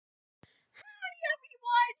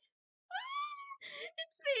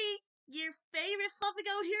your favorite fluffy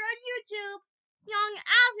goat here on YouTube, Young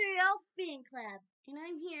Azrael Fan Club. And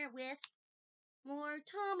I'm here with more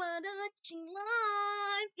Tomodachi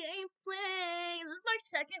Live gameplay. This is my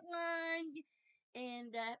second one.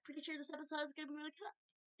 And pretty sure this episode is going to be really cool.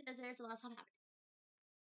 Because there's a lot of stuff happening.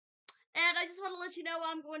 And I just want to let you know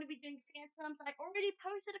I'm going to be doing phantoms. I already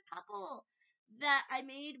posted a couple that I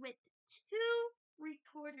made with two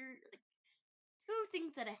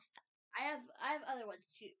things that I have other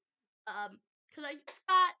ones too. Because I just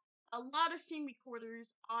got a lot of screen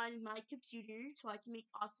recorders on my computer, so I can make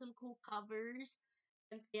awesome, cool covers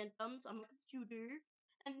and phantoms on my computer.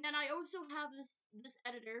 And then I also have this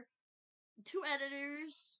editor, two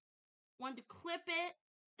editors, one to clip it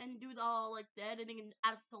and do the editing and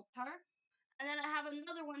add a filter. And then I have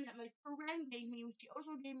another one that my friend gave me, which she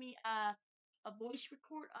also gave me a voice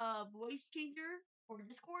changer for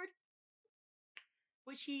Discord,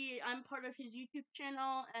 which I'm part of his YouTube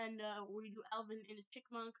channel, and we do Alvin and the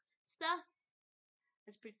Chickmunk stuff.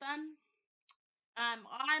 It's pretty fun.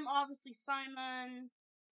 I'm obviously Simon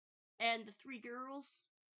and the three girls.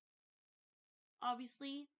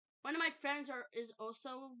 Obviously, one of my friends is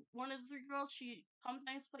also one of the three girls. She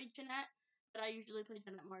sometimes plays Jeanette, but I usually play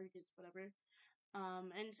Jeanette Marcus, whatever.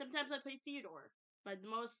 And sometimes I play Theodore, but the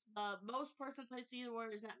most person plays Theodore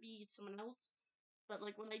is not me, it's someone else. But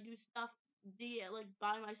like when I do stuff,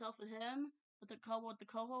 by myself with him, with the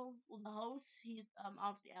host, he's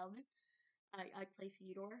obviously Alvin. I play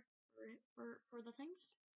Theodore for the things.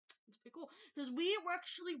 It's pretty cool because we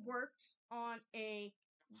actually worked on a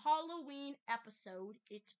Halloween episode.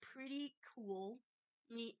 It's pretty cool.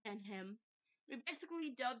 Me and him. We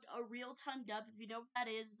basically dubbed a real-time dub. If you know what that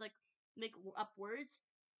is, it's like make up words.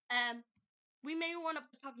 We made one of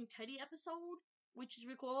the Talking Teddy episode, which is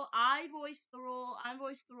really cool. I voiced the role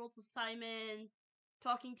to Simon,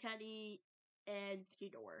 Talking Teddy, and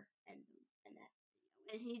Theodore, and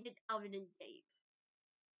that. And he did Alvin and Dave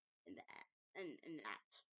in that, and that.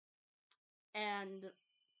 And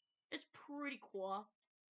it's pretty cool.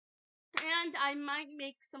 And I might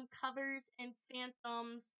make some covers and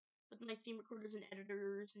phantoms with my Steam recorders and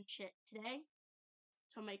editors and shit today.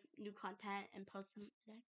 So I'll make new content and post them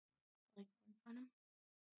today. Like on them.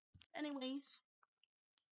 Anyways,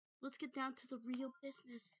 let's get down to the real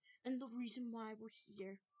business and the reason why we're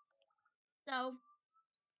here. So,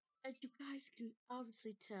 as you guys can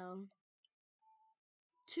obviously tell,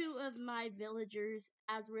 two of my villagers,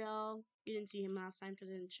 Azrael, you didn't see him last time because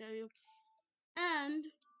I didn't show you, and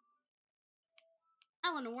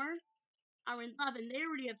Eleanor are in love and they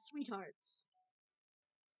already have sweethearts.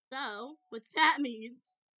 So, what that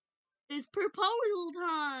means is proposal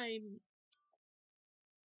time!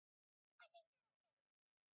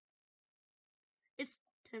 It's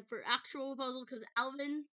time for actual proposal because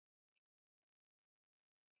Alvin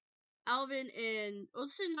and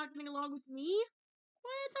Olsen not getting along with me?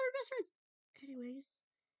 What? I thought we were best friends. Anyways,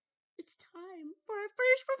 it's time for our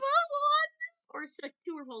first proposal on this. Or it's like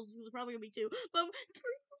two proposals, there's probably gonna be two. But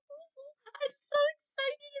first proposal, I'm so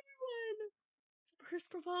excited, everyone!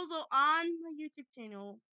 First proposal on my YouTube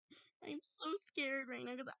channel. I'm so scared right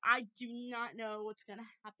now because I do not know what's gonna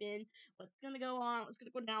happen, what's gonna go on, what's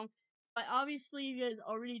gonna go down. But obviously, you guys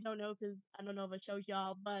already don't know because I don't know if I showed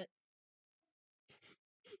y'all, but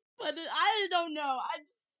I don't know. I'm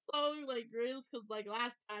so grateful because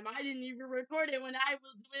last time I didn't even record it when I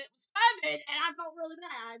was with Simon, and I felt really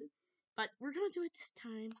bad. But we're gonna do it this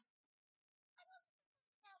time.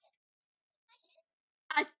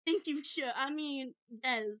 I think you should. I mean,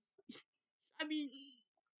 yes. I mean,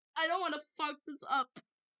 I don't want to fuck this up,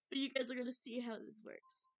 but you guys are gonna see how this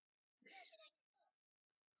works.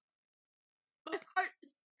 My part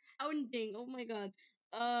is pounding. Oh my god.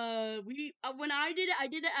 When I did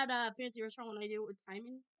it at a fancy restaurant when I did it with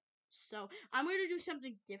Simon. So I'm gonna do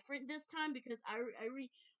something different this time because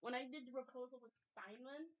when I did the proposal with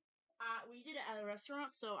Simon, we did it at a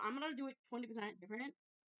restaurant. So I'm gonna do it 20% different.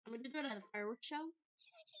 I'm gonna do it at a fireworks show.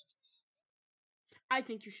 I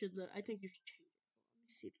think you should. I think you should change it. Let me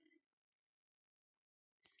see.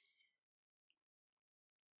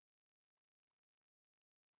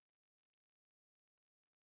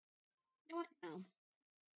 You know what? No.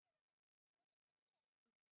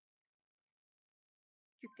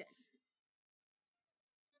 You're good.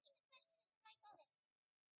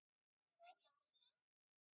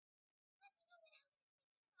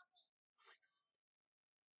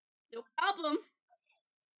 No problem.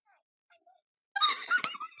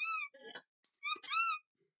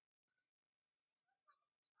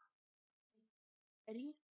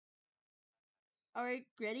 Ready? Alright,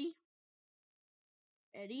 ready?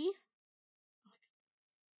 Ready?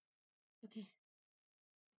 Okay.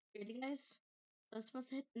 Ready, guys? I was supposed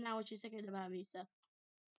to hit now what she's thinking about me, so.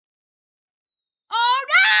 Oh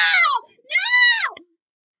no! No!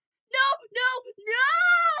 No! No!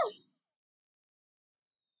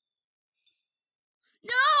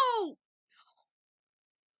 No!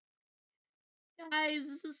 Guys,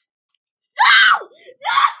 this is. No!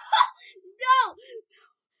 No! No!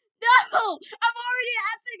 No! I'm already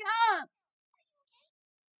effing up!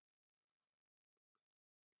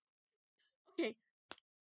 Okay.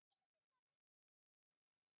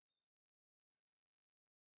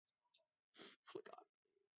 Oh my god.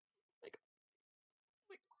 Oh my god.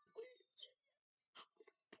 Oh my god, please.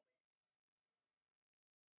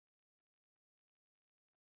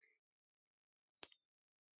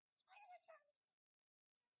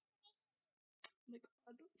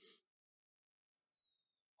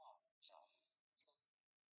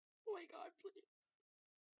 Oh my god. Oh my god, please.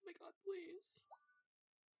 Oh my god, please.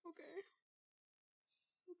 Okay.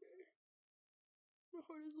 Okay. My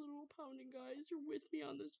heart is a little pounding, guys. You're with me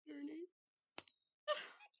on this journey.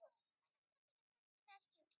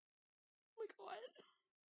 Oh my god.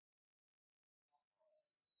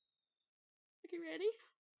 Okay, ready?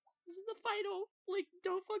 This is the final. Like,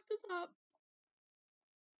 don't fuck this up.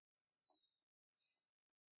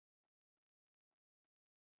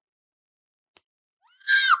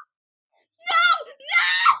 No!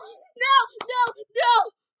 No! No! No! No!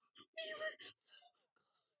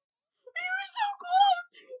 We were so close!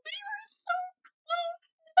 We were so close!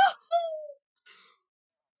 No!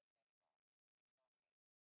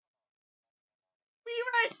 We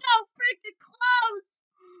were so freaking close!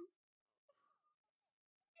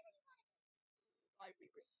 God, we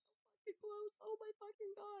were so fucking close. Oh my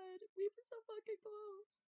fucking god. We were so fucking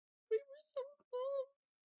close. We were so close.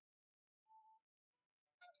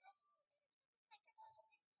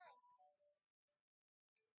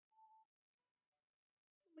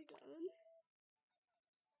 Oh my god.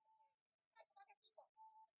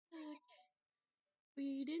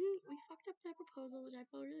 We fucked up that proposal, which I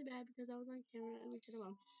felt really bad because I was on camera and we should have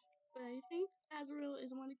won. But I think Azrael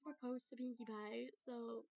is wanting to propose to Pinkie Pie,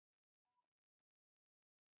 so.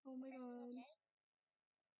 Oh my god.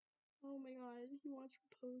 Oh my god. He wants to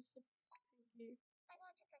propose to Pinkie.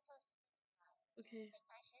 Okay.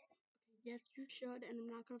 Yes, you should, and I'm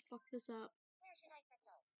not gonna fuck this up.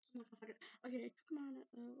 I'm not gonna fuck it. Okay, come on.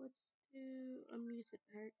 Let's do a music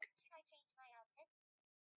arc.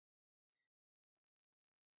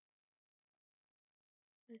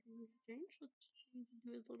 I think we can change. Let's do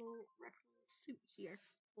his little retro suit here.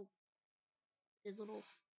 Oh, his little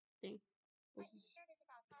thing. Oh.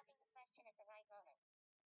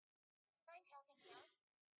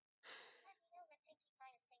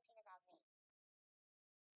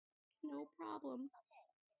 No problem.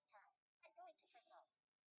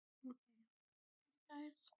 Okay,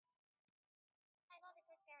 guys.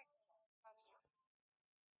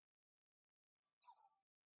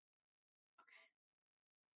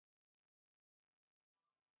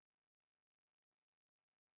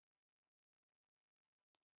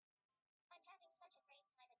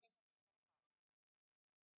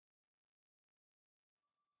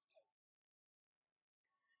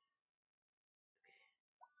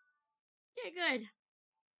 Okay, good.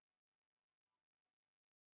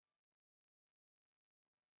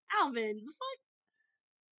 Alvin, the fuck?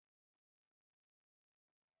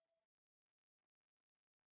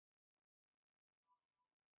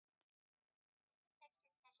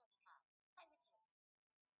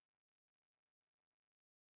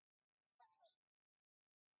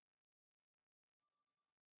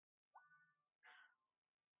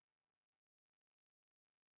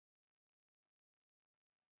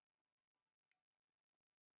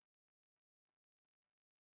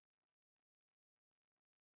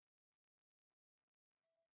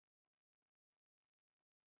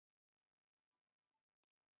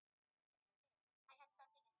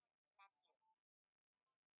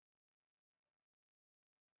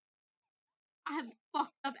 I have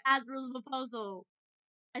fucked up Azrael's proposal.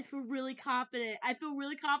 I feel really confident. I feel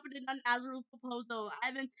really confident on Azrael's proposal. I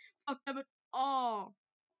haven't fucked up at all.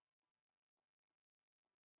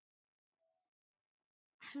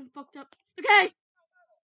 I haven't fucked up. Okay!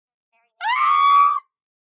 Ah!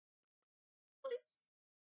 Please.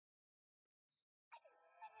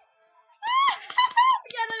 We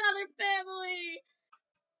got another family!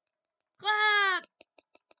 Clap!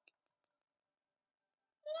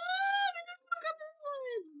 Ah, we didn't fuck up this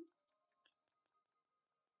one!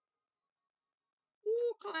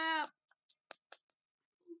 Ooh, clap!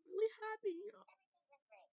 I'm really happy.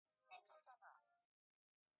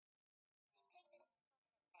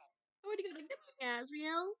 What are you gonna give me,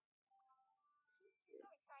 Azrael?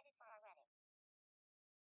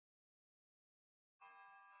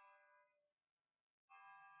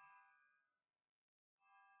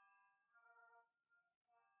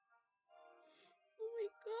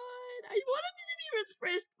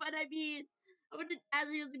 what I mean. I wanted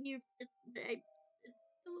Azrael to be. It's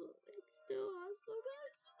still awesome.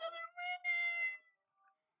 It's another winner.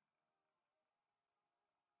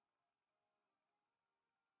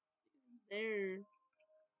 There.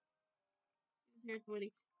 Here's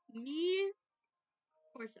winning. Me,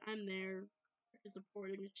 of course, I'm there.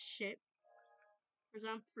 Supporting shit. Of course,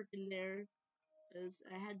 I'm freaking there. Because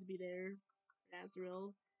I had to be there for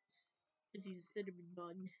Azrael. Because he's a cinnamon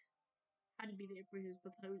bun. Had to be there for his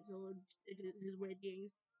proposal and his wedding.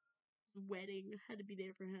 Had to be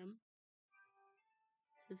there for him.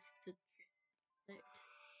 Just to let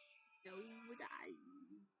so would I.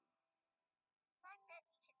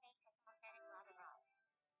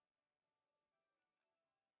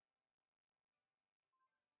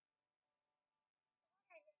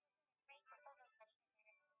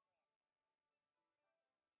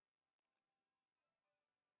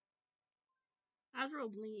 Azrael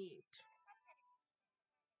blinked.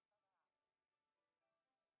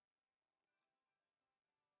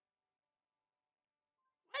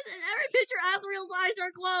 Why is in every picture Azrael's eyes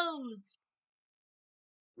are closed?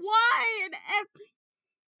 Why in every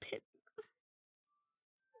picture?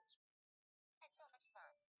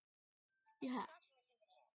 Yeah.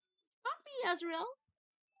 Not me, Azrael.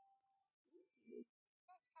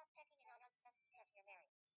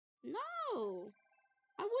 No.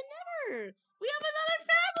 I would never. We have another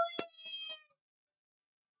family.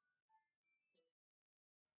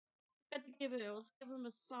 Got to give it. Let's give him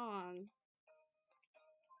a song.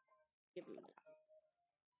 Give him that.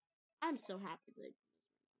 I'm so happy. Like,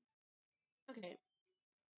 okay.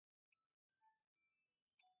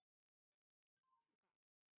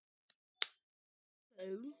 So,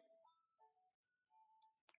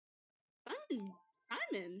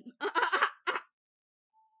 Simon.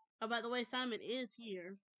 Oh, by the way, Simon is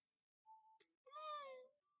here.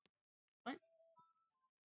 What?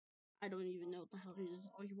 I don't even know what the hell he is.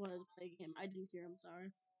 Oh, he wanted to play a game. I didn't hear him.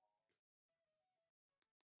 Sorry.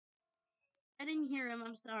 I didn't hear him.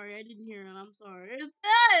 I'm sorry. I didn't hear him. I'm sorry. It's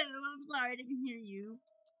him. I'm sorry. I didn't hear you.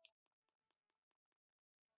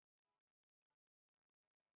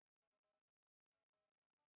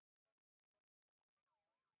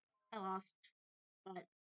 I lost, but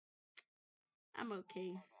I'm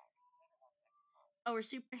okay. Oh, we're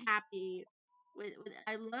super happy. With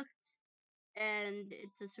I looked, and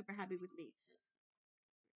it's a super happy with me.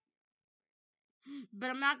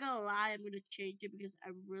 But I'm not gonna lie. I'm gonna change it because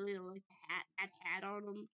I really don't like that hat on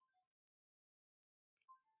him.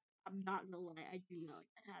 I'm not gonna lie. I do not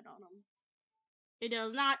like that hat on him. It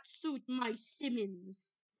does not suit my Simmons.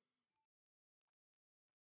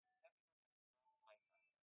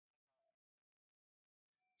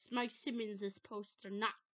 Mike Simmons is supposed to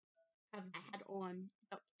not have that hat on.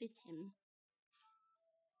 Don't fit him.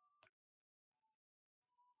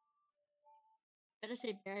 Better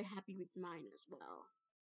say very happy with mine as well.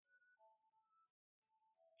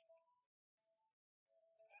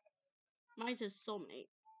 Mine's his soulmate.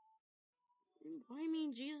 What do you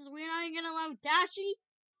mean, Jesus? We're not even gonna allow Dashi?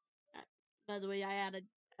 By the way, I added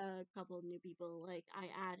a couple of new people. Like, I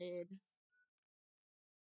added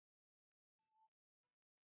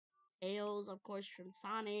Tails, of course, from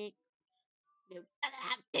Sonic. You gotta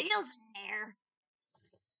have Tails in there.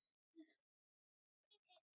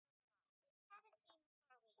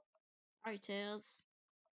 Alright, Tails.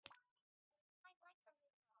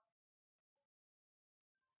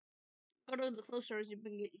 Go to the clothes stores, you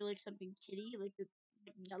can get you like something kitty, like a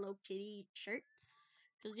yellow kitty shirt.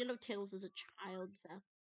 Because you know Tails is a child, so.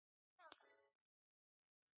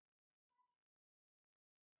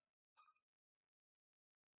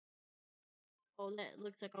 Oh, that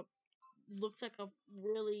looks like a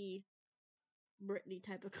really Britney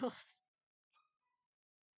type of costume.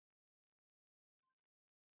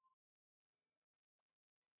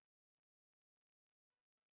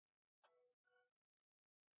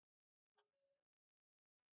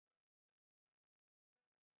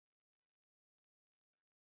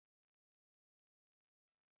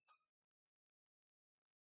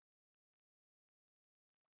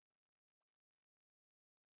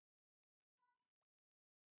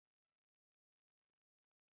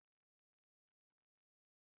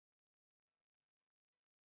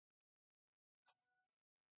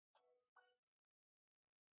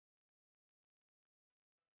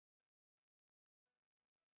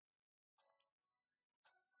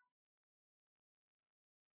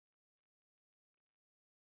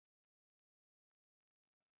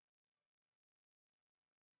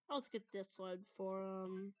 Let's get this one for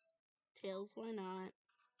Tails. Why not?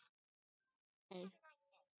 Hey,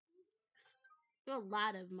 a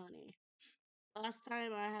lot of money. Last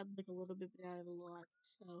time I had like a little bit, but now I have a lot.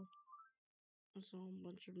 So that's a whole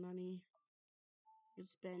bunch of money to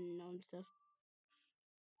spend on stuff.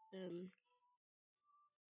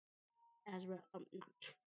 Azrael.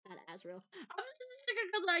 Not Azrael. I'm just a sticker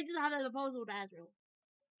because I just had an proposal with Azrael.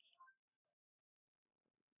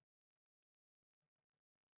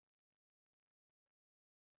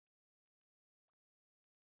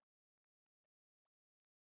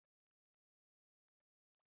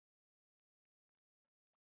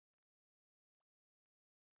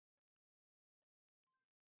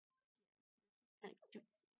 Like,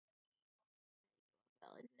 just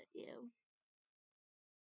valid video.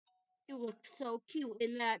 You look so cute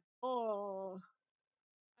in that. Oh,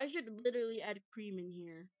 I should literally add cream in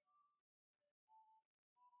here.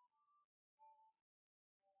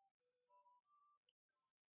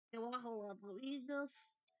 Okay, well, hold up. Let me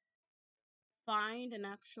just find an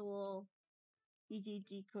actual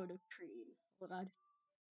EDD code of cream. Hold on.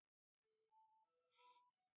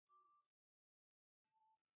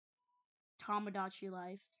 Tomodachi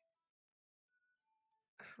Life.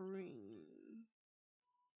 Cream.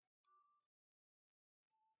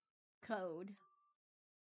 Code.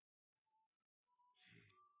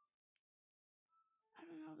 I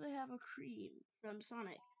don't know if they have a cream from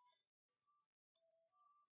Sonic.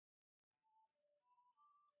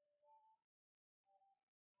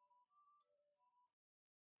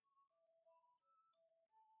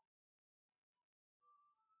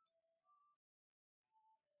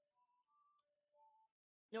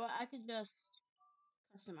 You know what? I could just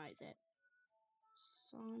customize it.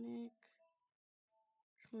 Sonic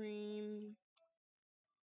Cream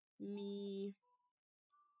Me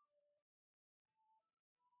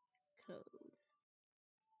Code.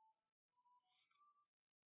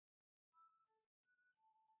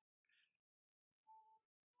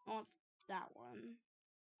 Oh, it's that one.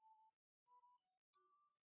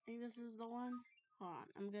 I think this is the one. Hold on.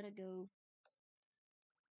 I'm gonna go.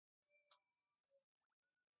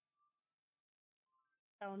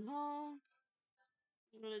 Town Hall.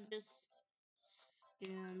 I'm gonna just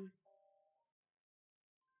scan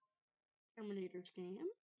Terminator scan.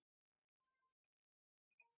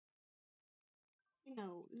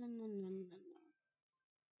 No, no, no, no, no, no.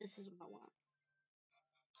 This is what I want.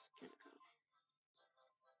 Scan code.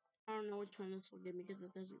 I don't know which one this will give me because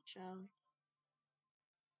it doesn't show.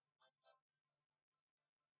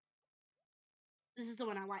 This is the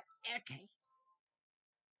one I want. Okay.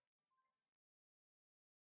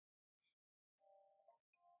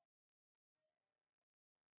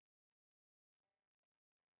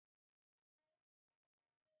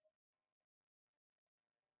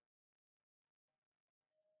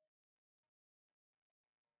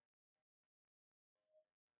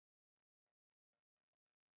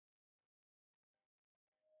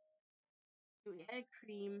 We add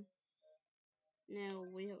cream. Now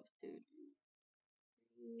we have to do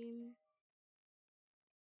cream.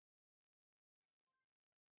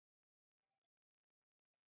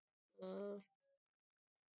 Uh,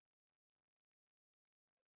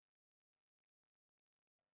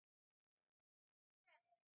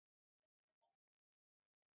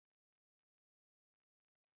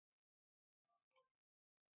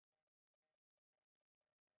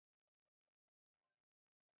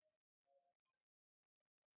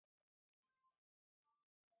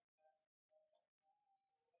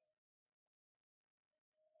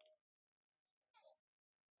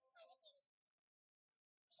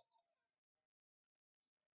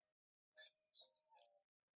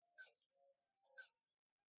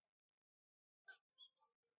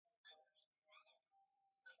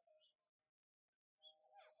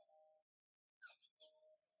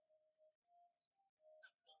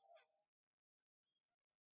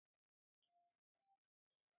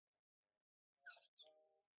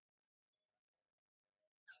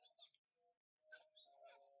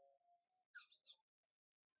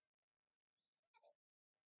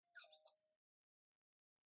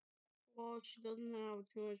 well, she doesn't have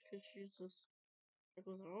too much because she's just.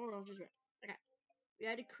 Oh, no, she's right. Okay. We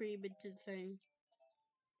added cream into the thing.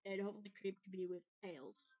 And hopefully cream can be with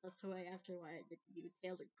tails. That's why actually why I did be with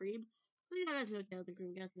tails and cream. So you guys know tails and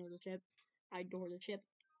cream, you guys know the ship. I adore the ship.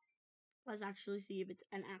 Let's actually see if it's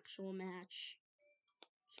an actual match.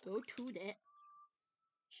 Let's go to the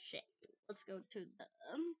shit. Let's go to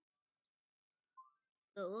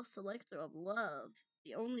the selector of love.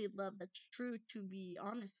 The only love that's true to be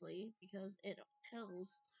honestly, because it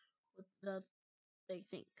tells what they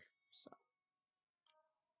think. So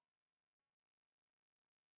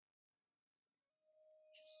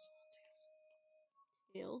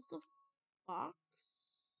tails the fox.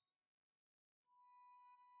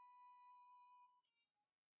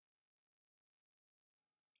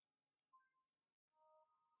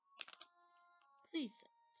 These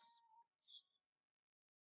six.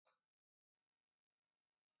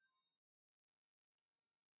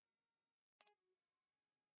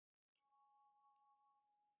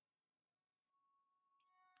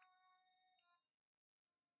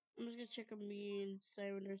 I'm just gonna check on me and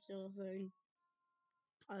say when there's still a thing.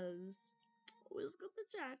 Cause always got the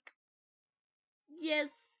check. Yes,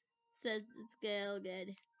 says it's good.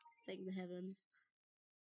 Good. Thank the heavens.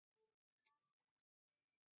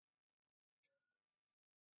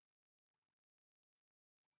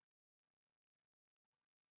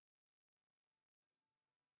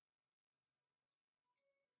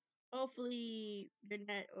 Hopefully,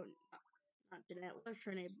 Jeanette, or not Jeanette, what's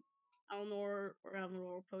her name? Eleanor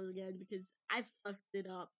pose again because I fucked it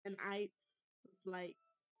up and I was like,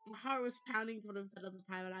 my heart was pounding for them at the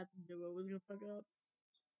time and I knew it was gonna fuck up.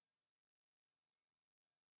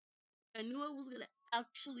 I knew I was gonna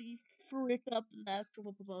actually frick up the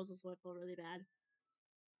actual proposal, so I felt really bad.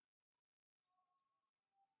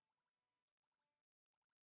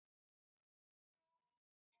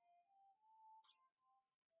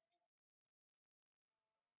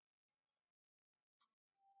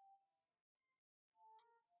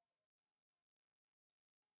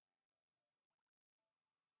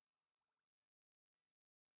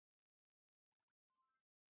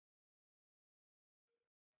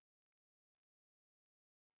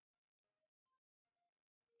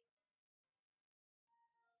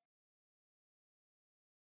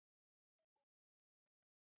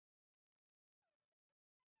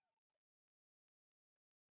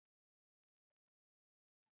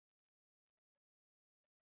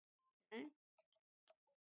 Okay?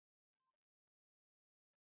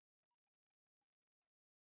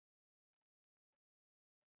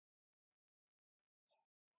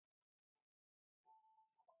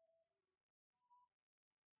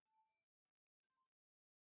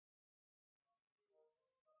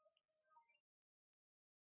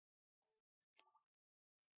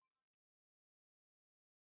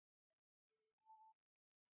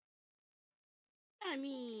 I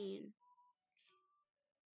mean,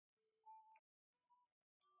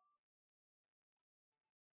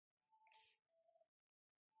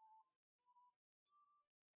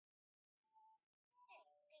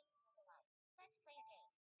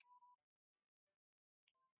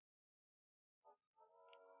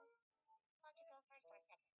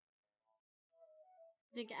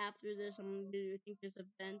 I think after this, I'm gonna do, I think there's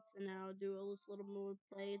events, and I'll do all this little more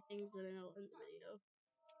play things, and then I'll end the video.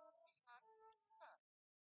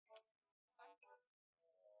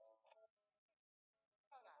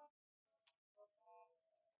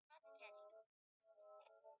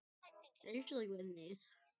 I usually win these.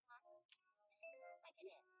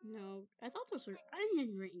 No, I thought those were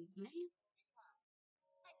onion rings, man.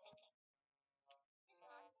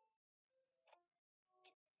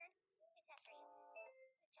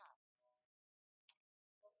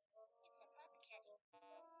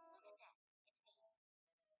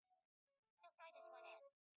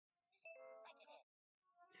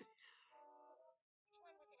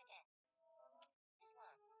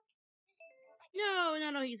 No, no,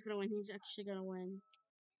 no, he's gonna win. He's actually gonna win.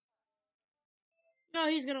 No,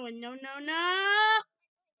 he's gonna win. No, no, no!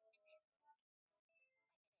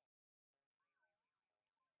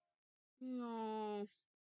 No.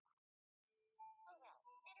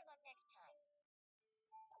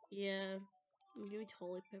 Yeah. Give me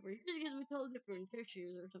toilet paper. He just gives me toilet paper and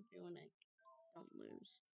tissues or something when I don't lose.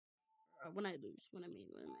 When I lose.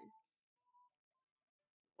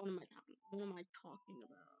 What am I talking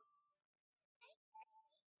about?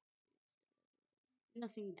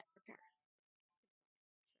 Nothing yet. Okay.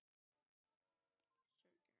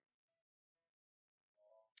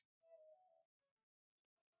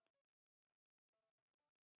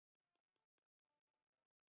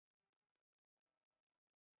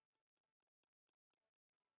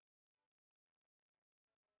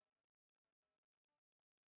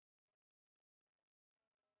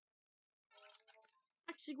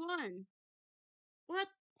 Actually won. What?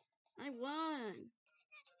 I won.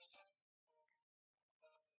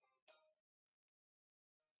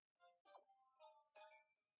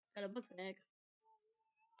 Got a book bag.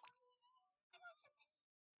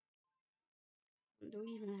 Do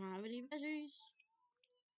we even have any measures?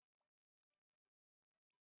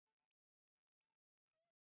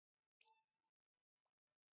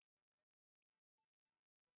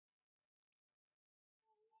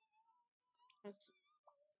 That's,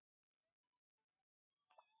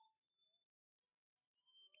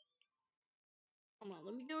 hold on,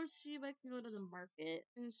 let me go see if I can go to the market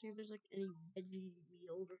and see if there's like any veggie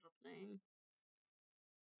meals or something.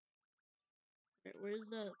 Where's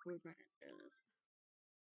the food market? There it is.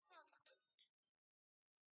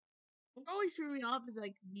 What always threw me off is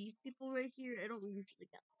like these people right here. I don't usually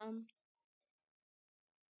get them.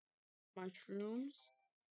 Mushrooms,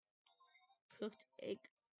 cooked egg,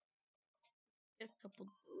 get a couple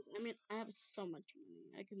of those. I mean, I have so much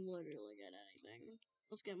money. I can literally get anything.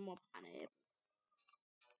 Let's get more pineapples.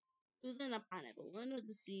 Who's in a pineapple? Under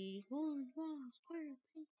the sea. Oh, wow, square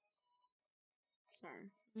pants.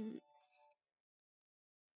 Sorry.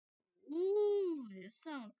 Ooh, this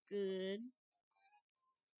sounds good.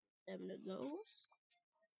 7 of those.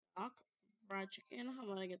 Stock, fried chicken. How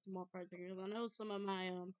about I get some more fried chicken? 'Cause I know some of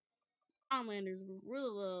my Islanders really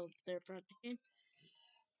love their fried chicken.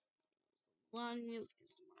 Lasagna, let's get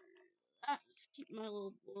some more. Just keep my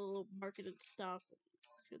little marketed stock.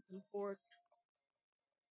 Let's get some pork.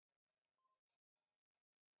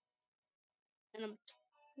 And I'm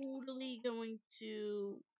totally going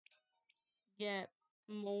to get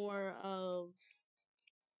more of.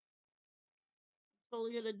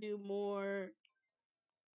 Totally gonna do more.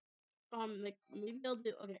 Like maybe I'll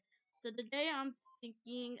do. Okay, so today I'm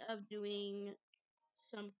thinking of doing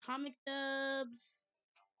some comic dubs,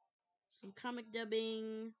 some comic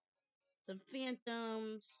dubbing, some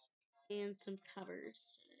phantoms, and some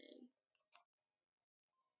covers today.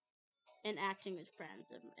 And acting with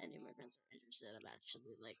friends if any of my friends are interested. I'm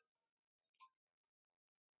actually like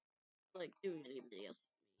doing any videos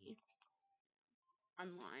with me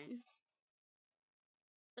online.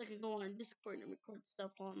 I can go on Discord and record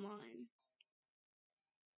stuff online.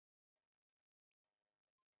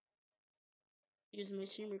 Use a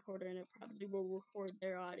machine recorder and it probably will record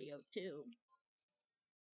their audio too.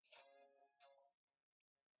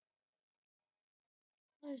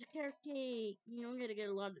 There's a carrot cake. You don't gotta get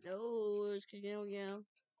a lot of those, cause yeah.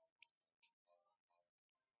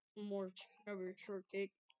 More strawberry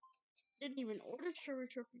shortcake. Didn't even order strawberry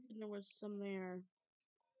shortcake and there was some there.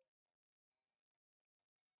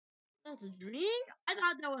 That's a drink? I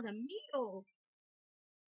thought that was a meal.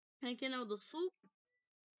 Can I get out the soup?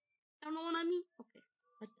 I don't know what I mean? Okay.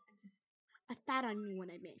 I thought I knew what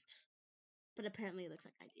I meant. But apparently it looks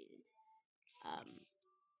like I didn't.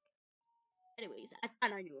 Anyways, I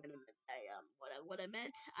thought I knew what I meant. What I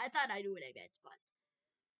meant. I thought I knew what I meant, but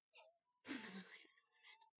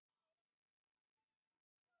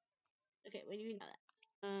okay, when you know that.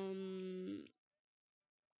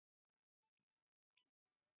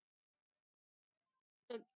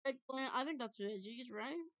 Eggplant, I think that's veggies,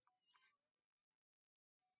 right?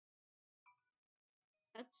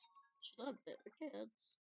 That's she loved it. Okay,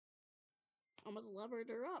 that's almost levered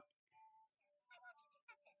her up.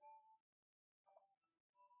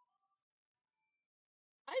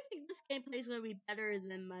 I think this gameplay is gonna be better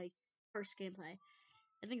than my first gameplay.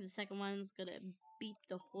 I think the second one's gonna beat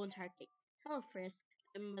the whole entire game. Hello, Frisk.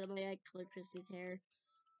 And by the way, I colored Frisk's hair.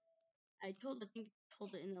 I think I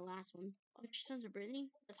told it in the last one. Oh, she sounds like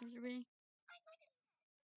Brittany? That sounds like Brittany?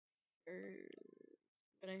 Or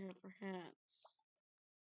what I have for hats.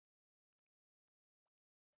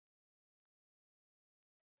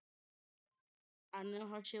 I don't know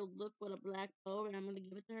how she'll look with a black bow, and I'm gonna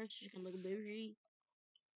give it to her so she can look bougie.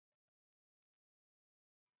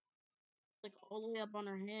 Like all the way up on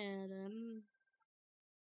her head.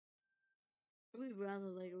 I would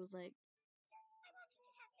rather like it was like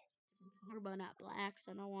what about not black? Cause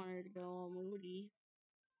I don't want her to go all moody.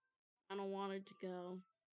 I don't want her to go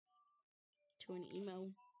to an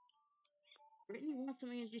emo. Brittany wants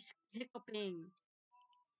something that's just hiccuping.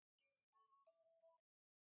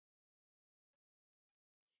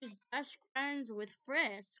 She's best friends with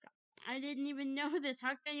Frisk. I didn't even know this.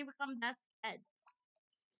 How can you become best friends?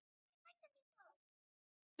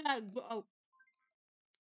 Oh,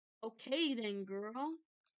 okay then, girl.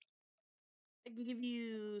 I can give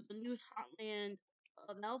you the new Hotland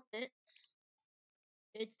of outfits.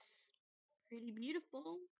 It's pretty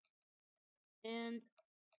beautiful. And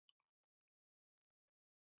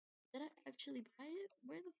did I actually buy it?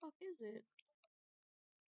 Where the fuck is it?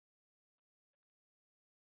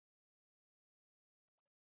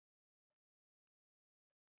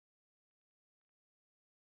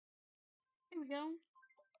 Here we go.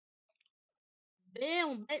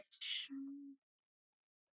 Bam, bitch.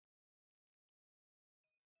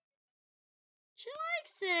 She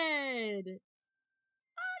likes it.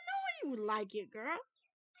 I know you would like it, girl.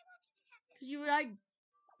 Cause you like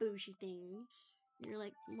bougie things. You're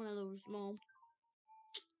like one of those small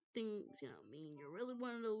things, you know what I mean? You're really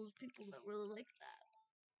one of those people that really like that.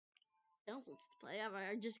 Tails wants to play.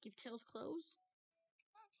 I just give Tails clothes.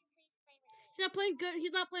 He's not playing good.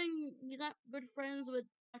 He's not playing. He's not good friends with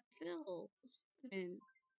Dr. Phil. And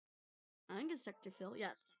I think it's Dr. Phil.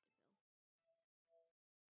 Yes.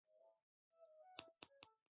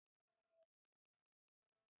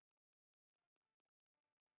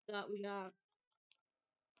 We got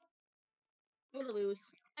gonna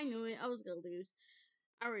lose. I knew it. I was gonna lose.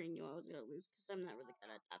 I already knew I was gonna lose because I'm not really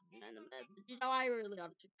good at that. But you know, I really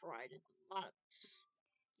ought to try to do a lot of this.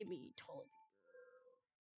 Give me toilet paper.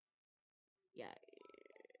 Yeah.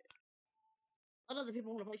 A lot of other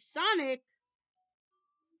people want to play Sonic.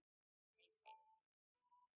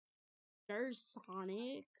 There's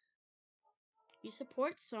Sonic. You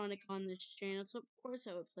support Sonic on this channel, so of course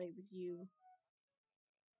I would play with you.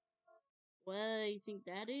 What do you think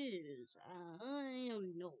that is? I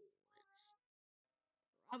don't know. It's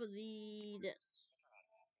probably this.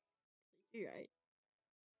 You're right.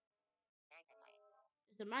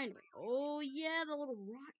 It's a mine ring. Oh yeah, the little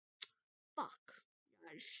rock. Fuck.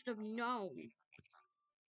 I should have known.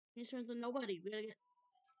 He's turns to nobody. We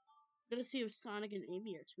gotta see if Sonic and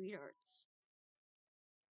Amy are sweethearts.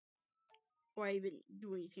 Or I even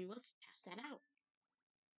do anything. Let's test that out.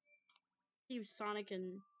 See if Sonic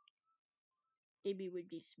and Amy would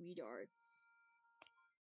be sweethearts.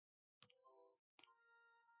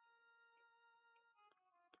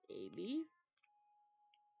 Amy.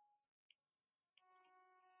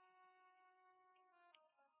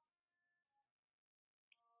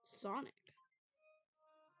 Sonic.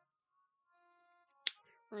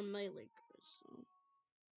 Or my Lakers. So.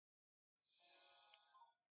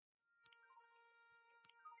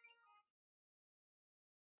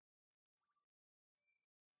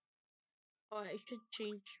 Oh, I should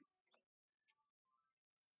change.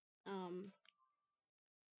 Um.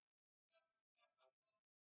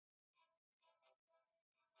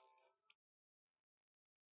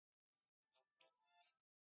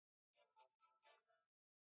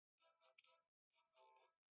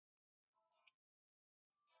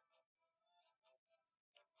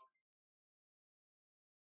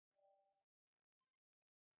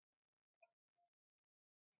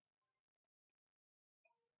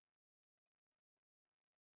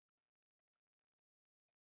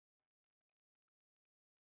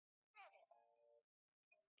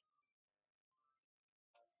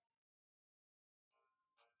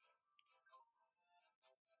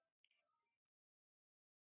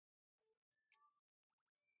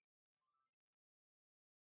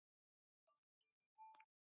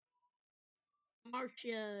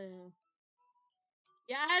 Marcia.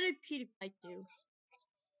 Yeah, I added PewDiePie too.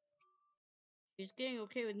 She's getting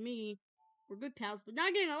okay with me. We're good pals, but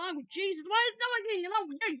not getting along with Jesus. Why is no one getting along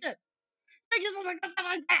with Jesus? Jesus is a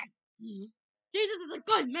good man. Jesus is a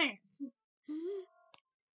good man.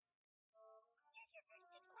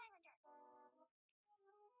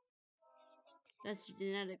 That's a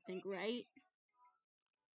genetic thing, right?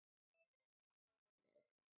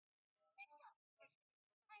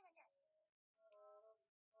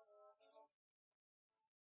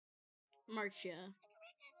 Marcia.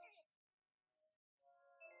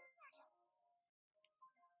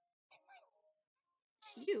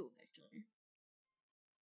 It's you, actually.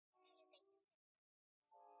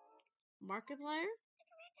 Markiplier?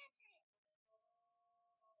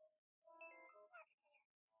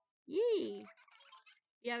 Yee.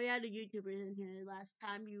 Yeah, we had a YouTubers in here last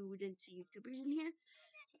time. You didn't see YouTubers in here.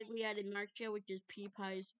 Like we added Marcia, which is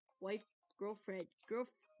PewDiePie's wife, girlfriend.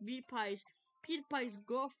 PewDiePie's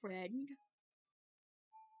girlfriend.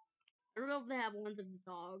 I don't know if they have ones of the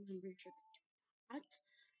dogs. I'm pretty sure they do not.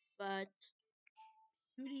 But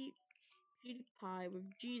PewDiePie with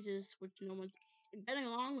Jesus, which no one's getting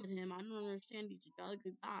along with him. I don't understand. He's a jolly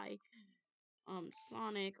good guy.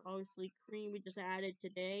 Sonic, obviously, Cream we just added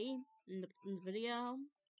today in the video.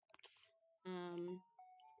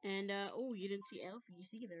 And oh, you didn't see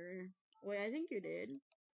Elfie's either. Wait, I think you did.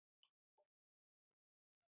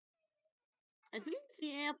 I think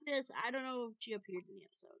see Elfie's. I don't know if she appeared in the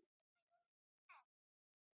episode.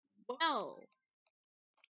 Well,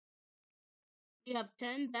 we have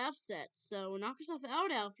 10 death sets, so knock yourself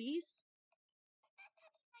out, Alfies.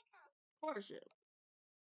 Of course.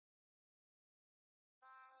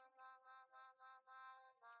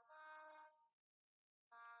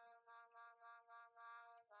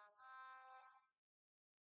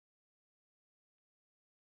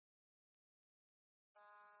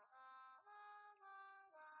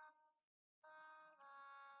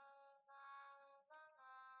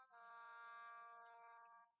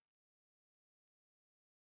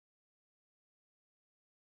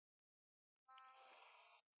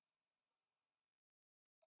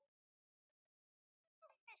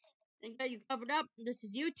 Thank God you covered up. This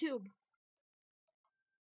is YouTube.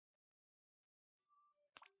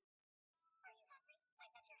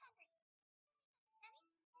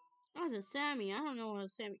 That was a Sammy. I don't know what a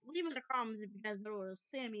Sammy. Leave in the comments if you guys know what a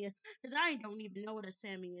Sammy is, because I don't even know what a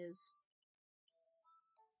Sammy is.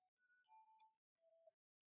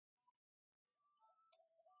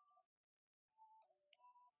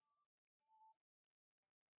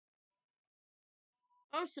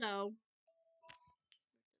 Also,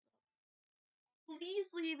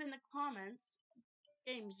 please leave in the comments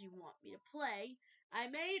games you want me to play. I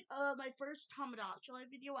made my first Tomodachi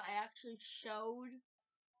video. I actually showed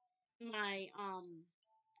my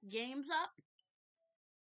games up,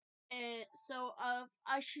 and so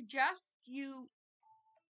I suggest you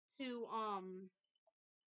to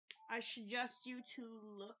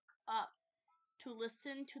look up to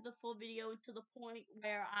listen to the full video to the point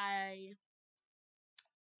where I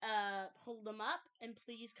hold them up, and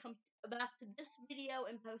please come back to this video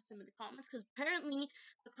and post them in the comments, because apparently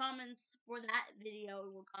the comments for that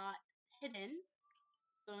video got hidden,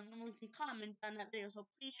 so no one can comment on that video. So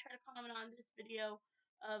please try to comment on this video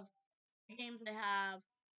of the games I have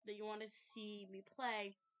that you want to see me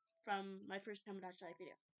play from my first Tomodachi Life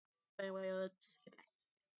video. Anyway, let's get back.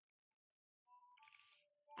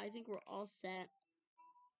 I think we're all set.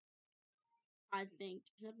 I think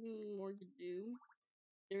there's nothing more to do.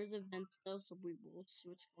 There's events though, so we will see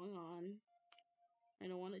what's going on. I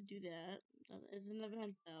don't want to do that. That is an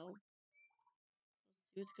event though.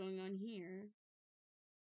 Let's see what's going on here.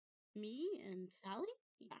 Me and Sally?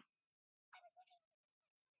 Yeah.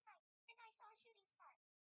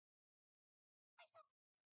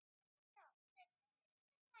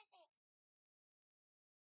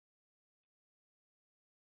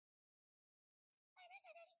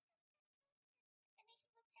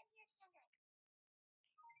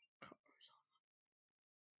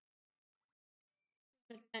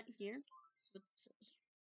 Event here. That's what this says.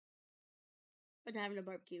 But having a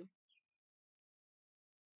barbecue.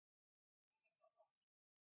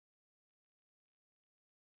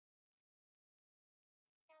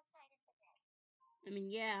 I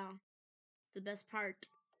mean, yeah. It's the best part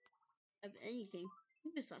of anything.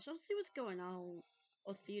 Let's see what's going on.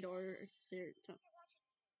 Oh, Theodore.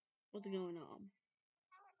 What's going on?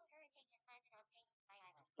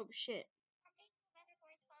 Oh, shit.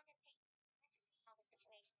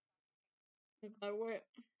 Oh, where?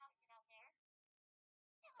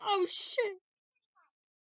 Oh, shit.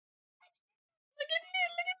 Look at me,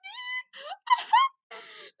 look at me.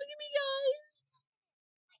 Look at me, guys.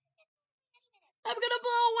 I'm gonna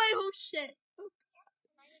blow away. Oh, shit.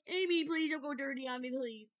 Amy, please don't go dirty on me,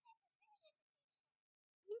 please.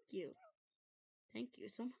 Thank you. Thank you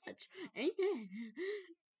so much. Amen.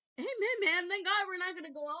 Amen, man. Thank God we're not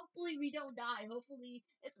gonna go. Hopefully we don't die. Hopefully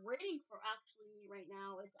it's raining for actually right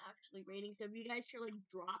now. It's actually raining. So if you guys hear like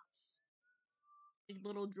drops, like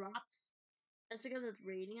little drops, that's because it's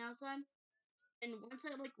raining outside. And once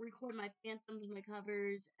I like record my phantoms, my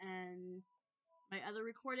covers, and my other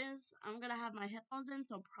recordings, I'm gonna have my headphones in,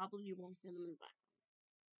 so probably you won't hear them in the back.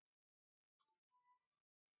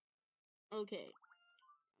 Okay,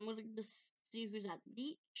 I'm gonna just see who's at the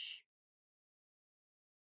beach.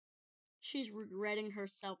 She's regretting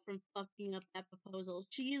herself from fucking up that proposal.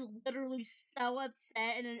 She is literally so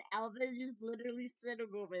upset, and an elephant is just literally sitting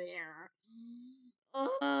over there.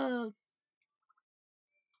 Oh,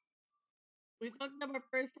 we fucked up our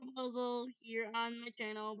first proposal here on my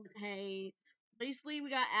channel, but hey, basically we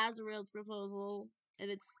got Azrael's proposal,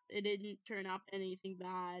 and it didn't turn out anything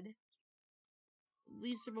bad. At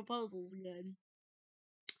least the proposal's good.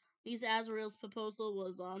 At least Azrael's proposal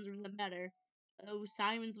was 100% better. Oh,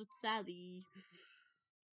 Simon's with Sally.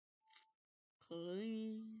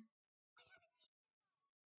 Okay.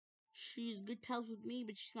 She's good pals with me,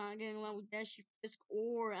 but she's not getting along with Dashy, Fisk,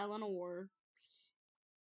 or Eleanor.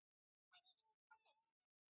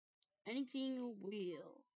 Anything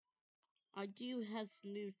will. I do have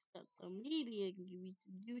some new stuff, so maybe I can give you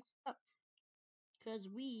some new stuff. Because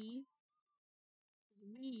we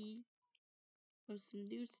have some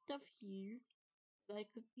new stuff here that I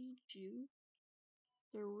could feed you.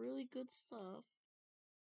 They're really good stuff.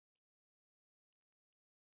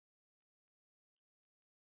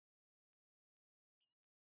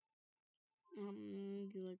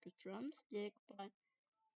 Do like a drumstick, but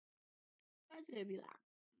that's gonna be that.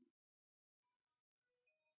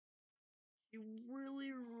 You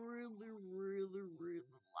really, really, really,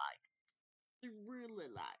 really like. You really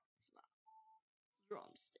like this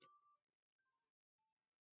drumstick.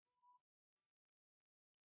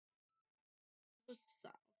 What's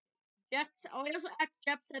up? Oh, I also act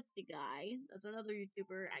Jacksepticeye. That's another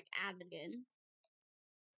YouTuber I added in.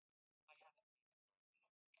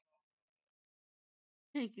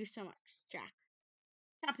 Thank you so much, Jack.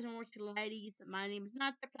 Happy more to ladies. My name is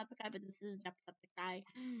not Jacksepticeye, but this is Jacksepticeye.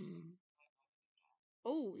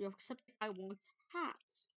 Oh, Jacksepticeye wants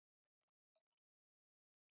hats.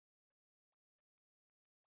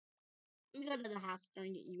 Let me go to the hat store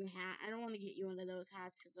and get you a hat. I don't want to get you one of those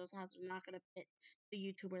hats because those hats are not gonna fit the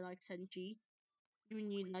YouTuber like Senji. You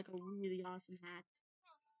need like a really awesome hat.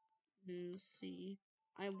 Let's see.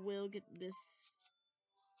 I will get this.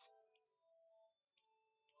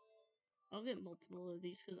 I'll get multiple of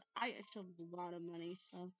these because I actually have a lot of money,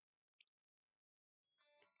 so.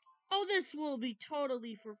 Oh, this will be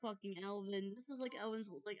totally for fucking Elvin. This is like Elvin's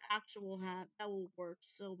like actual hat. That will work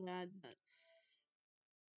so bad. But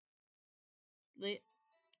they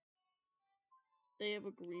they have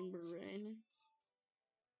a green beret.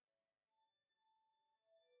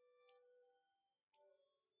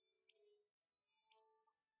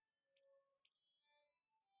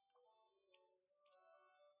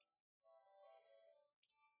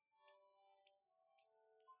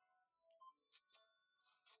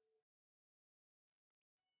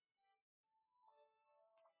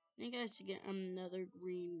 I think I should get another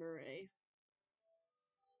green beret.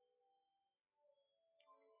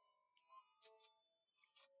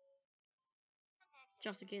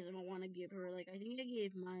 Just in case I don't want to give her, like, I think I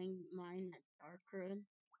gave mine that darker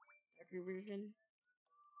version.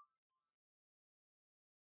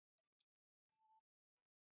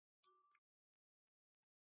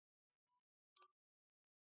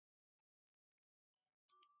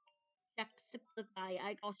 Jacksepticeye,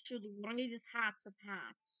 I got you the greatest hats of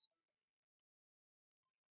hats.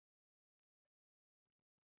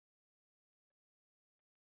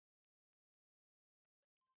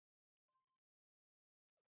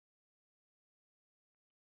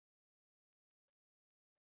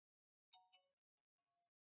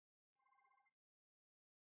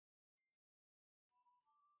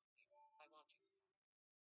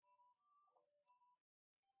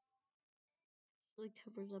 Really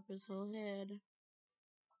covers up his whole head.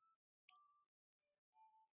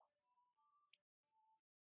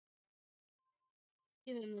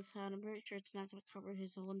 Give him this hat. I'm pretty sure it's not gonna cover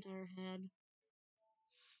his whole entire head.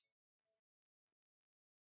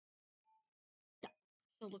 That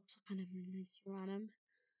still looks kind of nicer on him.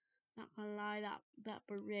 Not gonna lie, that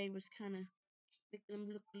beret was kind of making him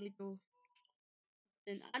look a little.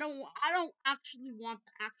 And I don't actually want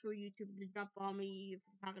the actual YouTuber to jump on me if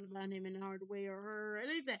I'm talking about him in a hard way or her or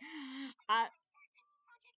anything. I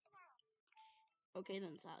Okay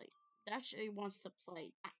then, Sally. Dasher wants to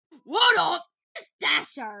play. What up? It's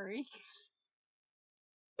Dasher.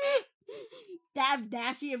 Damn,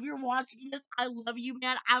 Dashy, if you're watching this, I love you,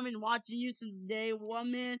 man. I've been watching you since day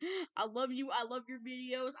one, man. I love you. I love your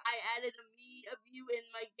videos. I added a me of you in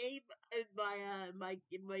my game,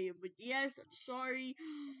 but yes, I'm sorry,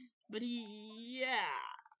 but yeah.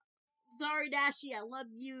 Sorry, Dashy. I love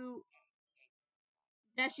you.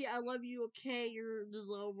 Dashy, I love you. Okay, you're just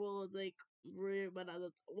little like, but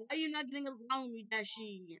why are you not getting along with me,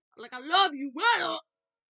 Dashy? Like, I love you. What up?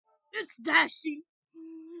 It's Dashy.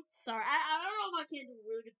 Sorry, I don't know if I can do a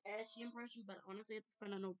really good Dashy impression, but honestly, at this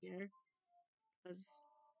point, I don't care. Cause,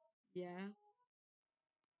 yeah.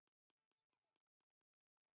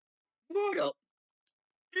 What up?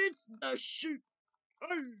 It's Dashy.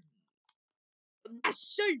 Hey,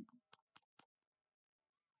 Dashy.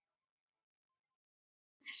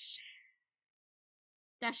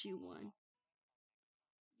 Dashy won.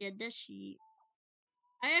 Yeah, Dashy.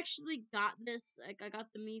 I actually got this. Like, I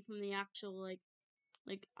got the me from the actual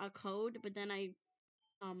like a code, but then I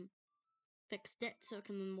um fixed it so it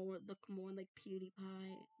can look more like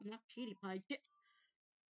PewDiePie. Not PewDiePie.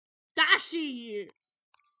 Dashy.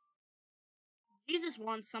 Jesus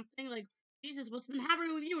wants something like, Jesus, what's been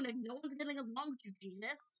happening with you? Like, no one's getting along with you,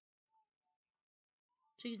 Jesus.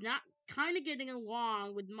 She's not kind of getting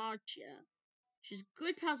along with Marcia. She's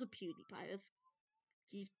good pals with PewDiePie.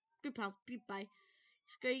 She's good pals with PewDiePie.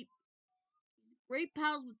 She's great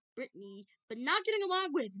pals with Brittany, but not getting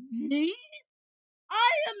along with me.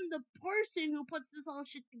 I am the person who puts this all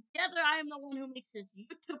shit together. I am the one who makes this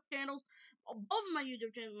YouTube channels. Both of my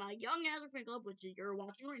YouTube channels, my Young Azure Fan Club, which you're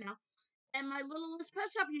watching right now, and my Littlest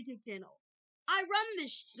Pet Shop YouTube channel. I run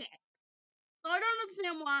this shit. So I don't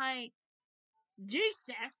understand why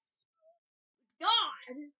Jesus,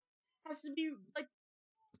 God, has to be like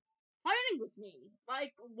fighting with me.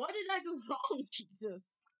 Like, what did I do wrong, Jesus?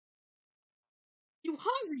 You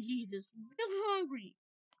hungry, Jesus? Real hungry?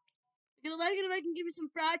 You like it if I can give you some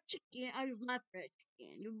fried chicken? I love fried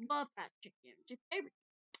chicken. You love fried chicken. It's your favorite.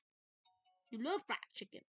 You love fried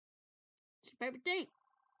chicken. It's your favorite thing.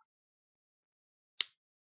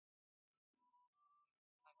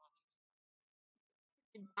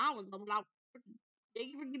 I was like,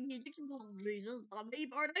 thank you for giving me addiction to Jesus, but I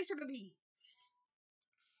made more nicer to me.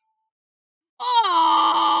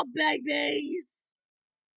 Oh, babies!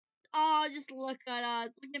 Oh, just look at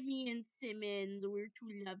us. Look at me and Simmons. We're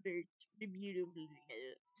two lovers. We're beautiful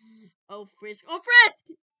together. Oh, Frisk. Oh,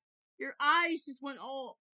 Frisk! Your eyes just went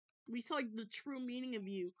all. We saw the true meaning of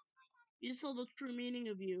you. You saw the true meaning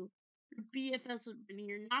of you. Your BFS, and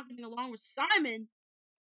you're not getting along with Simon.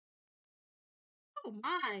 Oh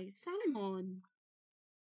my, Simon.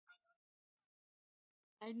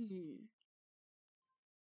 I mean,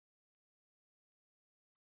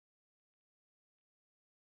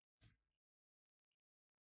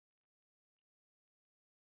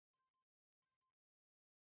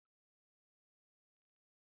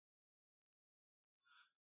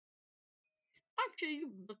 actually,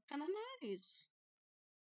 you look kind of nice.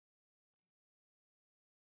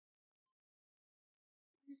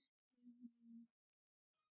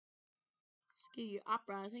 Let's get you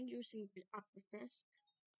opera. I think you were singing for opera first.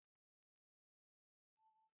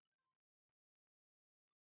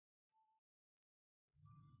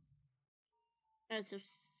 So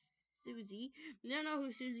Susie. You don't know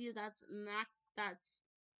who Susie is? That's Mac. That's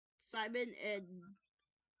Simon and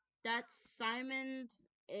that's Simon's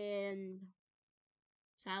and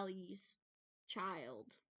Sally's child.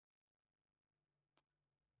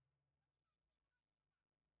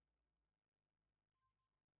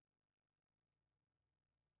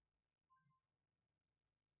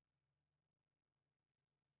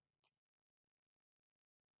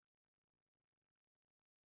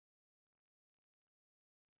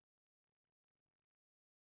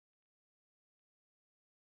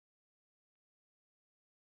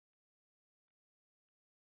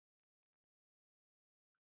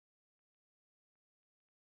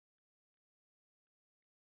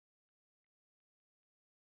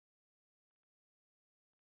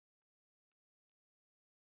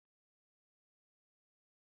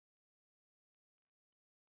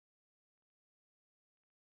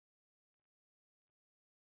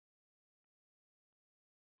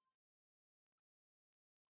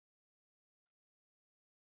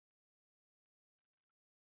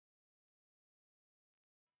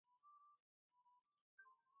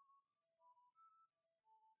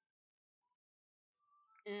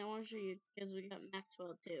 And I want to show you because we got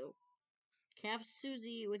Maxwell too. Cap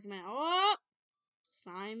Susie with my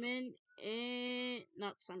Simon and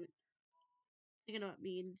not Simon. Thinking about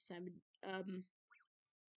me and Simon.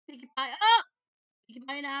 Pinkie Pie. Pinkie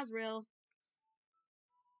Pie and Azrael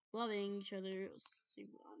loving each other. Let's see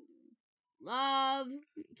what I'm doing. Love.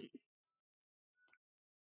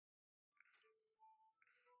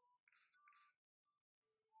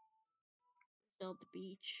 Still at the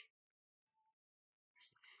beach.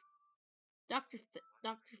 Dr.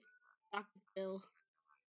 Phil.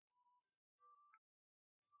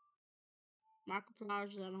 Marco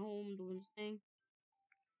Plage is at home doing his thing.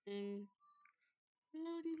 And what am I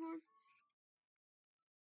looking for?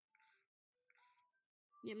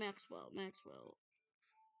 Yeah, Maxwell.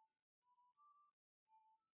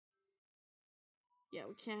 Yeah,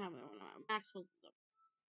 we can't have that one. Maxwell's the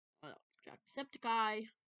Jacksepticeye.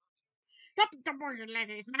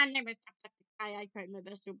 Ladies, my name is Jacksepticeye. I tried my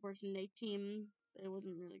best to impersonate team, but it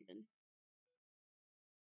wasn't really good.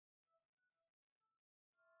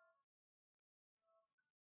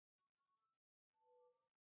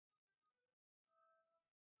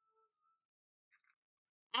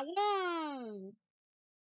 I won!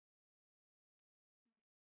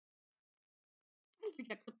 Thank you,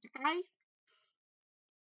 Jacksepticeye.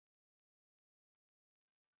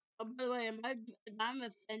 Oh, by the way, if I'm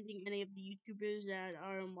offending any of the YouTubers that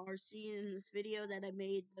are seeing this video that I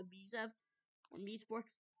made the bees of on Bees for,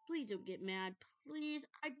 please don't get mad. Please,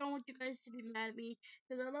 I don't want you guys to be mad at me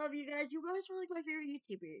because I love you guys. You guys are like my favorite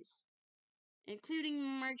YouTubers, including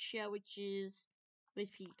Marcia, which is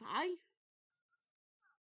with Pea Pie.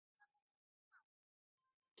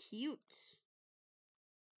 Cute.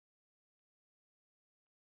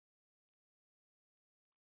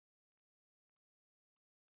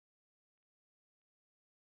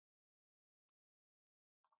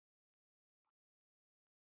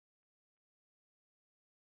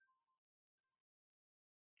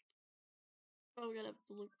 Oh, we're gonna have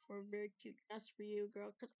to look for a very cute dress for you,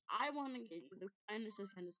 girl, because I want to get you the finest of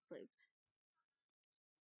finest clothes.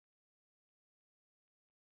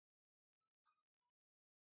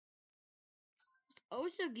 Let's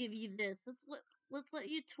also give you this. Let's let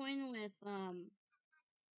you twin with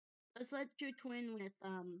let's let you twin with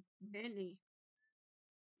Brandy.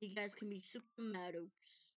 You guys can be supermodels.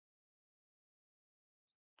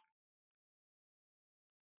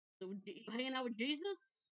 So you hanging out with Jesus?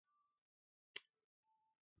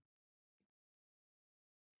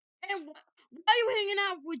 And why are you hanging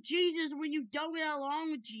out with Jesus when you don't get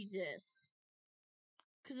along with Jesus?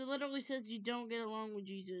 Because it literally says you don't get along with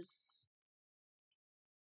Jesus.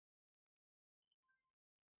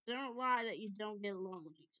 Don't lie that you don't get along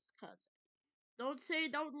with Jesus. cousin.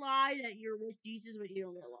 Don't lie that you're with Jesus, but you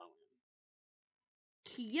don't get along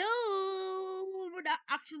with him. Cute! But that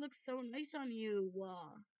actually looks so nice on you.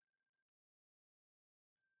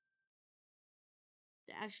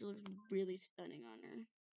 That actually looks really stunning on her.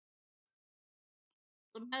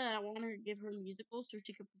 So bad that I want her to give her musicals so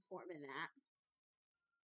she can perform in that.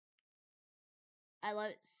 I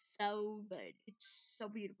love it so good. It's so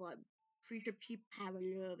beautiful. I'm pretty sure people have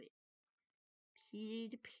love it.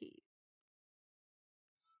 P.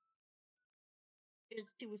 It's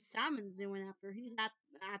see what Simon's doing after he's at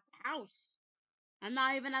the house. I'm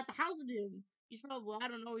not even at the house with him. He's probably I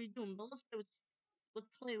don't know what he's doing. But let's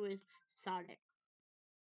play with Sonic.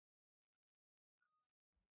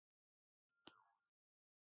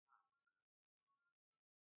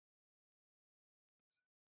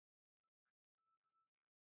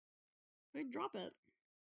 Wait, drop it.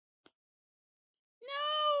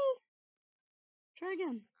 No. Try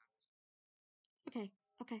again. Okay.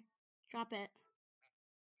 Okay. Drop it.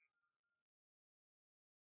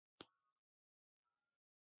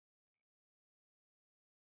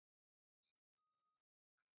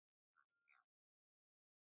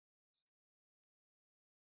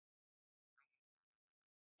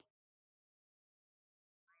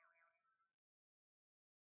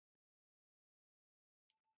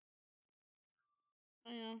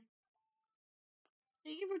 Oh, yeah.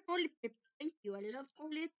 Thank you for toilet paper. Thank you. I love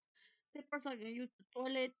toilet paper, so I can use the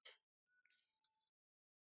toilet.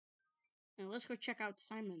 Now let's go check out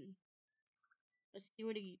Simon. Let's see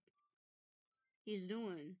what he's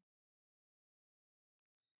doing.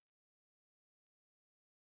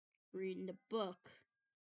 Reading the book.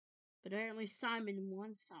 But apparently Simon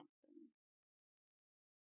wants something.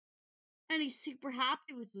 And he's super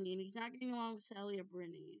happy with me, and he's not getting along with Sally or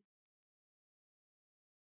Brittany.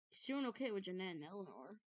 He's doing okay with Jeanette and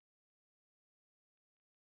Eleanor.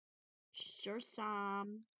 Sure,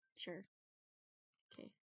 Sam. Sure.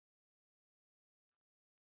 Okay.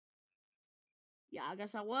 Yeah, I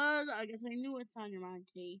guess I was. I guess I knew what's on your mind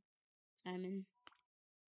today, Simon.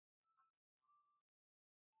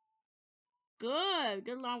 Good.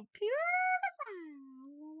 Good long period.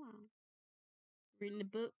 Reading the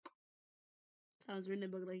book. Sounds reading the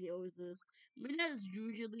book like he always does. I mean, that's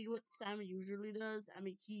usually what Simon usually does. I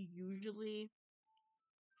mean, he usually,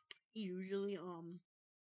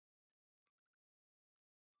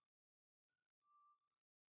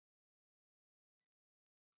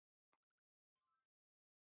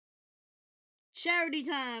 charity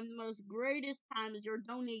time. The most greatest time is your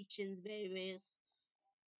donations, babies.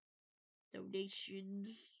 Donations.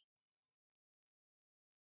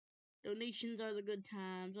 Donations are the good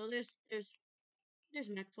times. Oh, there's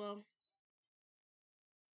Maxwell.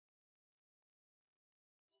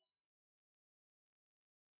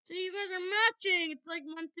 See, you guys are matching. It's like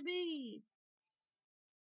meant to be.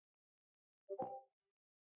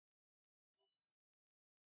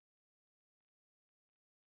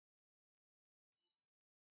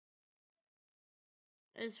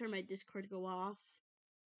 I just heard my Discord go off.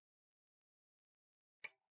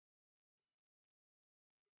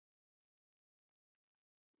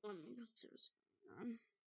 Let me go see what's going on.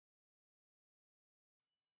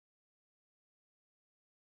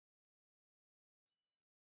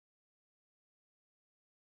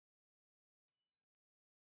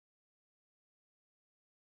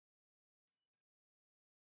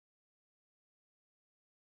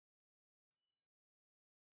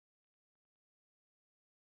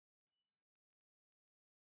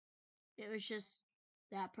 It was just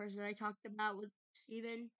that person I talked about with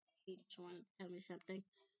Steven. He just wanted to tell me something.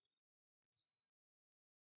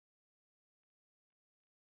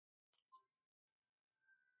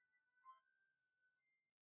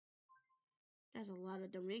 That's a lot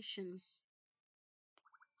of donations.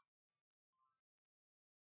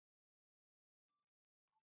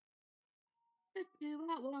 Let's do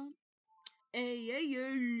that one. Hey, hey,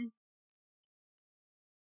 hey.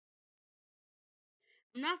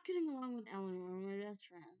 I'm not getting along with Eleanor, my best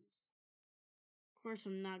friends. Of course,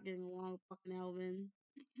 I'm not getting along with fucking Elvin.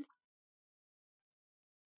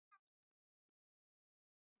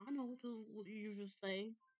 I know what you just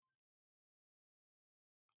say.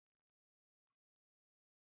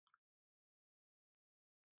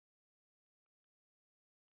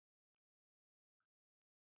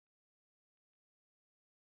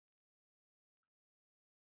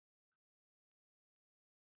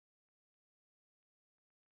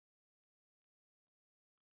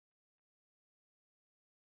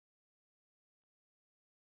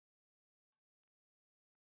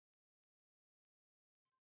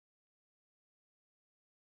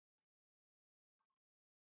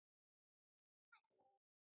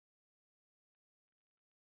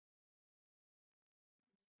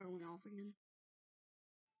 going off again.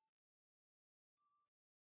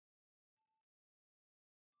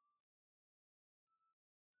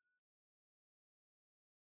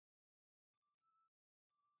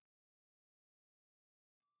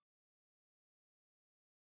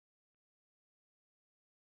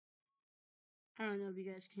 I don't know if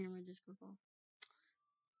you guys can my Discord call.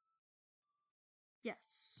 Yes.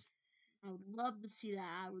 I would love to see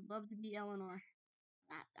that. I would love to be Eleanor.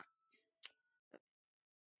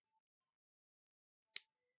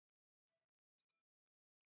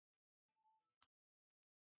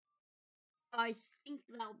 I think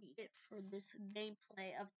that'll be it for this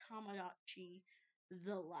gameplay of Tomodachi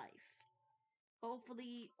the Life.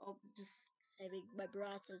 Hopefully, just saving my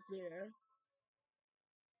process there.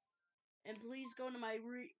 And please go to my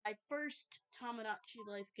first Tomodachi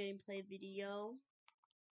Life gameplay video,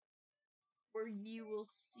 where you will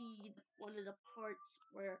see one of the parts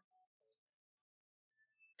where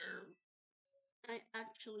I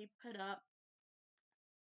actually put up,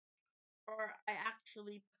 where I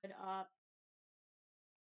actually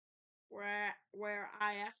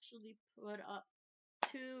put up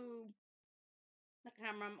to the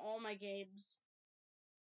camera all my games.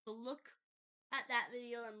 So look at that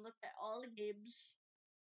video and look at all the games,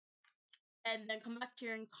 and then come back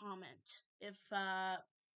here and comment. If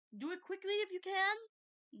do it quickly if you can,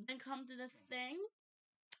 then come to this thing,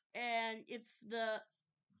 and if the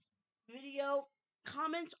video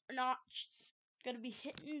comments are not gonna be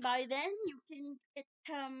hitting by then, you can get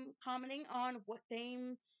commenting on what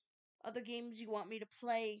other games you want me to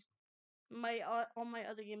play. All my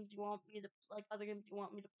other games you want me to other games you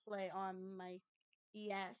want me to play on my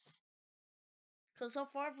DS. Cause so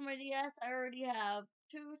far from my DS, I already have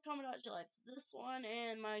 2 Tomodachi Lives. This one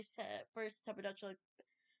and my first Tomodachi Life.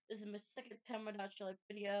 This is my second Tomodachi Life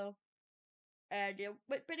video, and it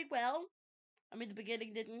went pretty well. I mean, the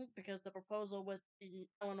beginning didn't because the proposal with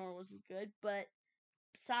Eleanor wasn't good, but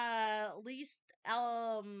at least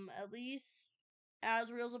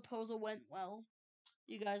Azriel's proposal went well.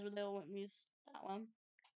 You guys were there with me that one,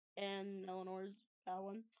 and Eleanor's that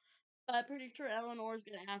one. But I'm pretty sure Eleanor's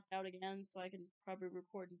gonna ask out again, so I can probably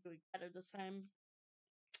record and do it better this time.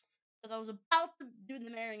 Because I was about to do the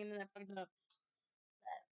marrying and then I fucked up.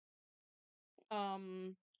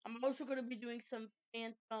 I'm also gonna be doing some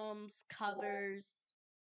Phantoms covers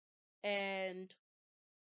and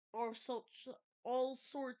all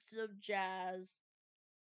sorts of jazz.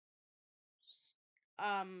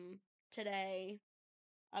 Today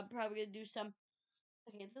I'm probably gonna do some.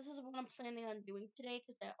 Okay, this is what I'm planning on doing today.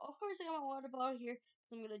 Cause of course I got my water bottle here.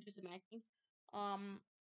 So I'm gonna do some acting.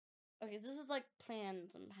 Okay, this is like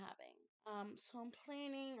plans I'm having. So I'm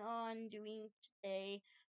planning on doing today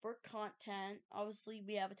for content. Obviously,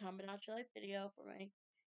 we have a Tomodachi Life video for my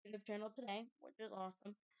YouTube channel today, which is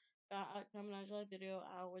awesome. Got a Tomodachi Life video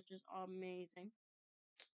out, which is amazing.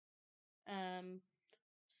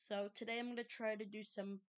 So today I'm gonna try to do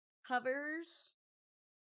some covers,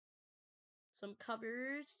 some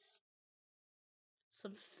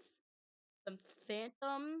some some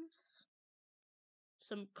Phantoms,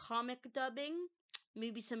 some comic dubbing,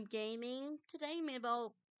 maybe some gaming today. Maybe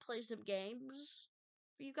I'll play some games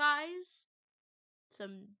for you guys.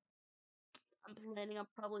 I'm planning on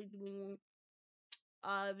probably doing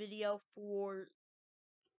a video for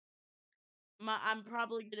I'm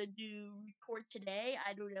probably gonna record today.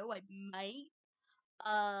 I don't know. I might.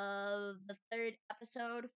 The 3rd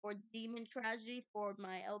episode for Demon Tragedy for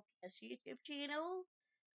my LPS YouTube channel.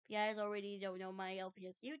 If you guys already don't know my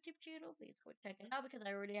LPS YouTube channel, please go check it out because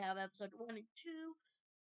I already have episode 1 and 2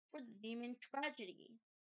 for the Demon Tragedy,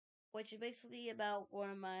 which is basically about one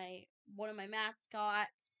of my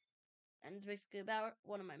mascots, and it's basically about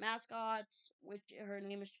one of my mascots, which her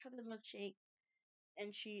name is Chocolate Milkshake,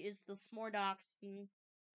 and she is the Smordox.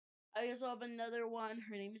 I also have another one.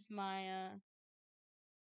 Her name is Maya,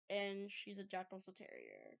 and she's a Jack Russell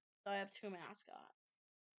Terrier. So I have 2 mascots.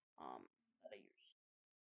 That I use.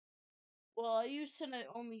 Well, I used to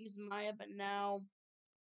only use Maya, but now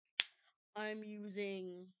I'm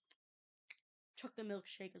using Chocolate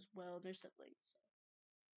Milkshake as well. They're siblings.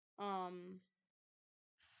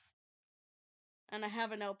 And I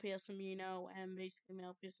have an LPS Amino, and basically my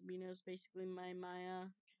LPS Amino is basically my Maya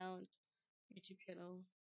account YouTube channel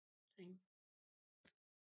thing.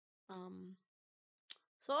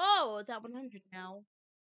 So it's at 100 now.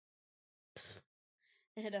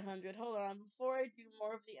 I hit 100. Hold on. Before I do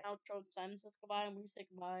more of the outro, Simon says goodbye and we say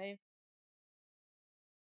goodbye.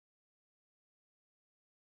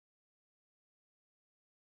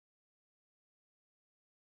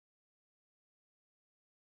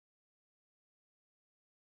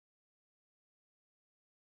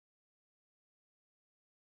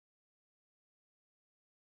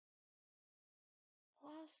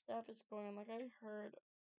 lot of stuff is going on. Like I heard.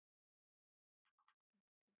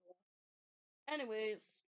 Anyways,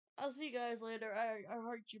 I'll see you guys later. I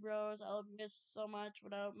heart you, bros. I love you guys so much.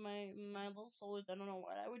 Without my little souls, I don't know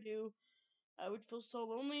what I would do. I would feel so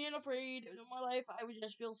lonely and afraid in my life. I would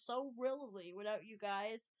just feel so really without you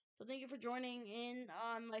guys. So thank you for joining in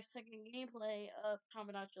on my second gameplay of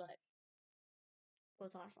Tomodachi Life. It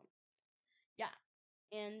was awesome. Yeah.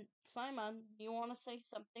 And Simon, do you want to say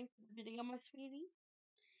something for the video, my sweetie?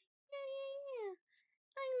 Yeah, yeah, yeah.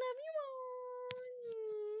 I love you all.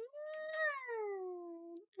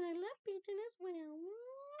 And I love Peyton as well.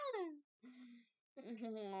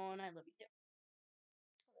 And I love you too.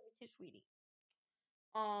 I love you too, sweetie.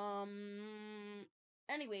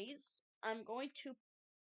 Anyways, I'm going to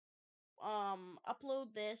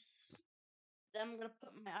upload this. Then I'm gonna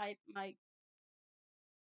put my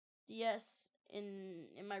DS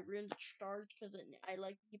in my room to charge because I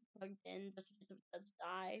like to keep it plugged in just in case it does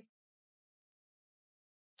die.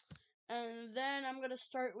 And then I'm gonna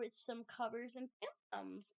start with some covers and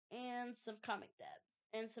fandoms and some comic devs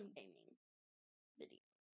and some gaming video.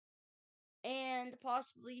 And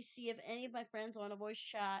possibly see if any of my friends want to voice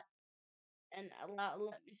chat and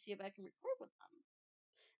let me see if I can record with them.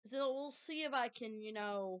 So we'll see if I can,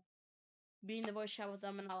 be in the voice chat with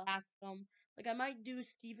them and I'll ask them. Like I might do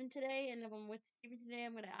Steven today, and if I'm with Steven today,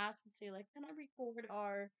 I'm gonna ask and say like, can I record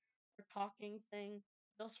our talking thing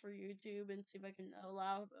just for YouTube and see if I can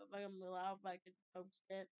allow if I can post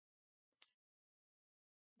it.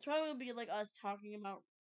 It's probably gonna be like us talking about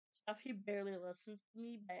stuff he barely listens to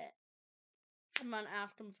me, but I'm gonna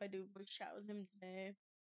ask him if I do voice chat with him today.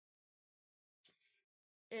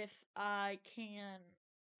 If I can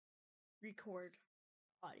record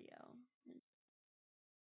audio.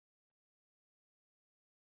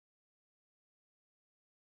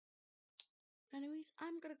 Anyways,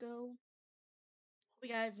 I'm gonna go. Hope you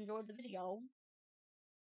guys enjoyed the video.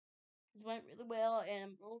 It went really well, and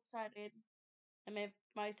I'm real excited. I made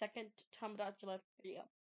my second Tomodachi Life video. It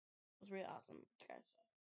was really awesome, guys.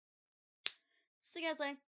 See you guys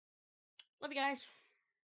later. Love you guys.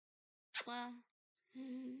 Well,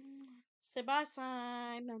 say bye,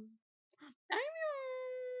 Simon. Bye.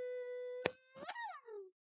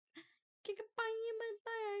 Kick a bye,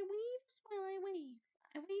 bye. I wave, smile, I wave.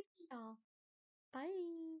 I wave to y'all. Bye.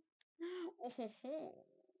 Oh,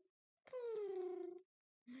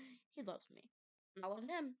 he loves me. And I love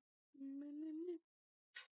him.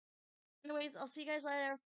 Anyways, I'll see you guys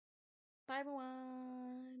later. Bye,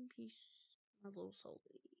 everyone. Peace. My little soul.